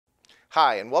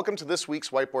Hi, and welcome to this week's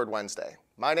Whiteboard Wednesday.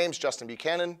 My name's Justin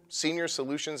Buchanan, Senior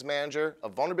Solutions Manager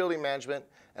of Vulnerability Management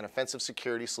and Offensive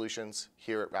Security Solutions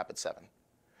here at Rapid7.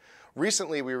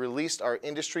 Recently, we released our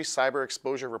Industry Cyber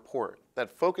Exposure Report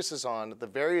that focuses on the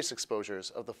various exposures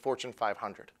of the Fortune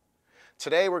 500.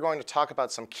 Today, we're going to talk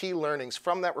about some key learnings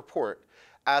from that report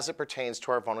as it pertains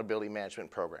to our vulnerability management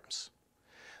programs.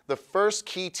 The first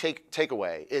key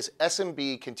takeaway is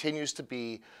SMB continues to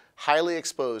be highly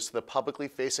exposed to the publicly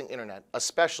facing internet,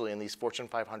 especially in these Fortune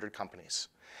 500 companies.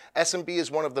 SMB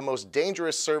is one of the most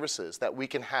dangerous services that we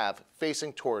can have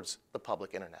facing towards the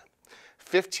public internet.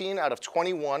 15 out of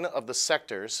 21 of the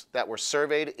sectors that were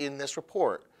surveyed in this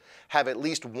report have at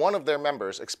least one of their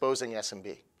members exposing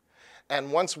SMB.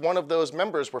 And once one of those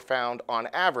members were found, on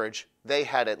average, they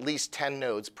had at least 10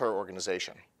 nodes per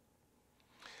organization.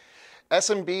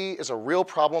 SMB is a real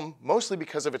problem, mostly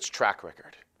because of its track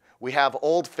record. We have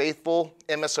old faithful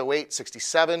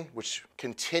MS-08-67, which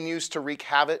continues to wreak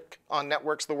havoc on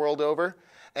networks the world over,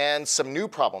 and some new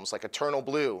problems like Eternal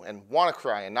Blue and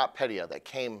WannaCry and NotPetya that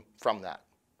came from that.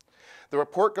 The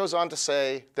report goes on to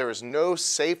say there is no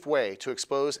safe way to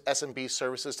expose SMB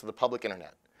services to the public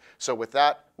internet. So with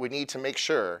that, we need to make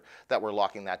sure that we're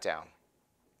locking that down.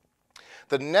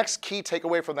 The next key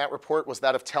takeaway from that report was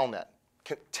that of Telnet.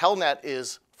 Telnet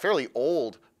is fairly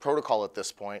old protocol at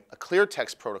this point, a clear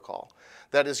text protocol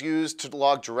that is used to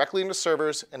log directly into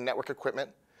servers and network equipment.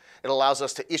 It allows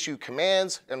us to issue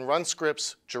commands and run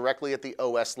scripts directly at the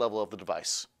OS level of the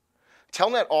device.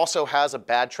 Telnet also has a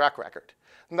bad track record,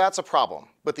 and that's a problem.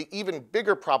 But the even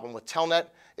bigger problem with Telnet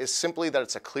is simply that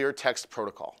it's a clear text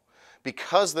protocol.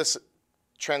 Because this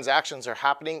transactions are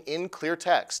happening in clear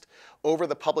text over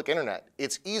the public internet,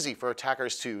 it's easy for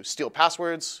attackers to steal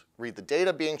passwords, read the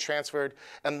data being transferred,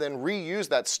 and then reuse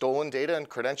that stolen data and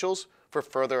credentials for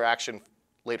further action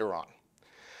later on.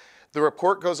 The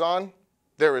report goes on,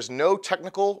 there is no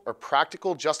technical or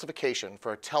practical justification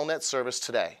for a Telnet service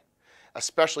today,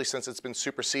 especially since it's been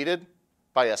superseded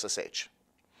by SSH.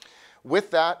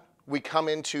 With that, we come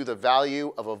into the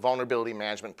value of a vulnerability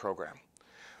management program.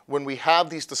 When we have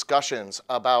these discussions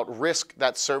about risk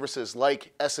that services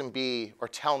like SMB or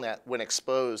Telnet, when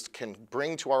exposed, can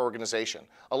bring to our organization,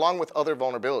 along with other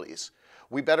vulnerabilities,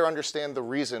 we better understand the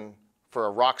reason for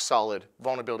a rock-solid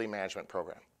vulnerability management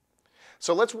program.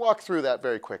 So let's walk through that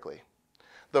very quickly.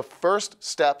 The first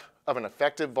step of an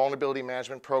effective vulnerability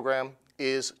management program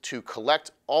is to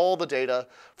collect all the data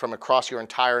from across your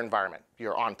entire environment.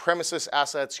 Your on-premises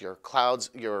assets, your clouds,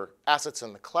 your assets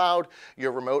in the cloud,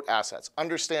 your remote assets.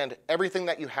 Understand everything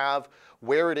that you have,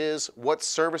 where it is, what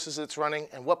services it's running,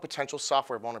 and what potential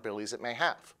software vulnerabilities it may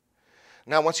have.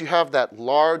 Now, once you have that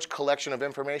large collection of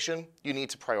information, you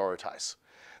need to prioritize.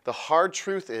 The hard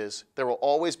truth is there will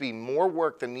always be more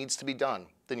work that needs to be done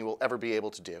than you will ever be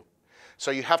able to do. So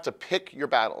you have to pick your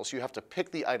battles. You have to pick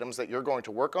the items that you're going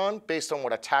to work on based on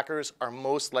what attackers are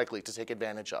most likely to take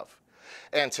advantage of.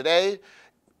 And today,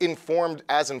 informed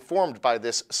by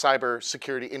this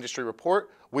cybersecurity industry report,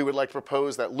 we would like to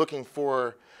propose that looking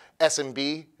for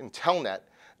SMB and Telnet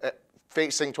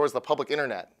facing towards the public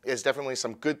internet is definitely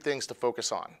some good things to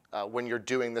focus on when you're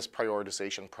doing this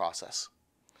prioritization process.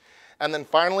 And then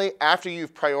finally, after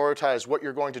you've prioritized what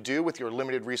you're going to do with your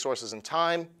limited resources and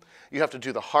time, you have to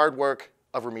do the hard work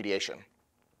of remediation.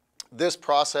 This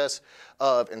process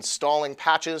of installing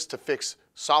patches to fix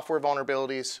software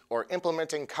vulnerabilities or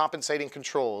implementing compensating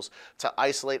controls to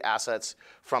isolate assets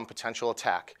from potential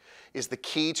attack is the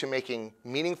key to making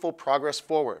meaningful progress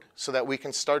forward so that we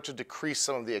can start to decrease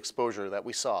some of the exposure that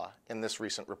we saw in this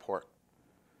recent report.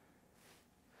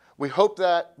 We hope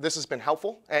that this has been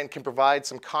helpful and can provide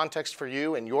some context for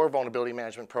you and your vulnerability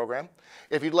management program.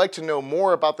 If you'd like to know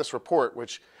more about this report,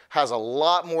 which has a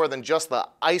lot more than just the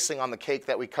icing on the cake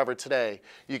that we covered today,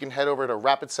 you can head over to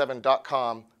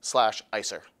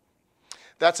rapid7.com/ICER.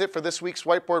 That's it for this week's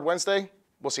Whiteboard Wednesday.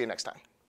 We'll see you next time.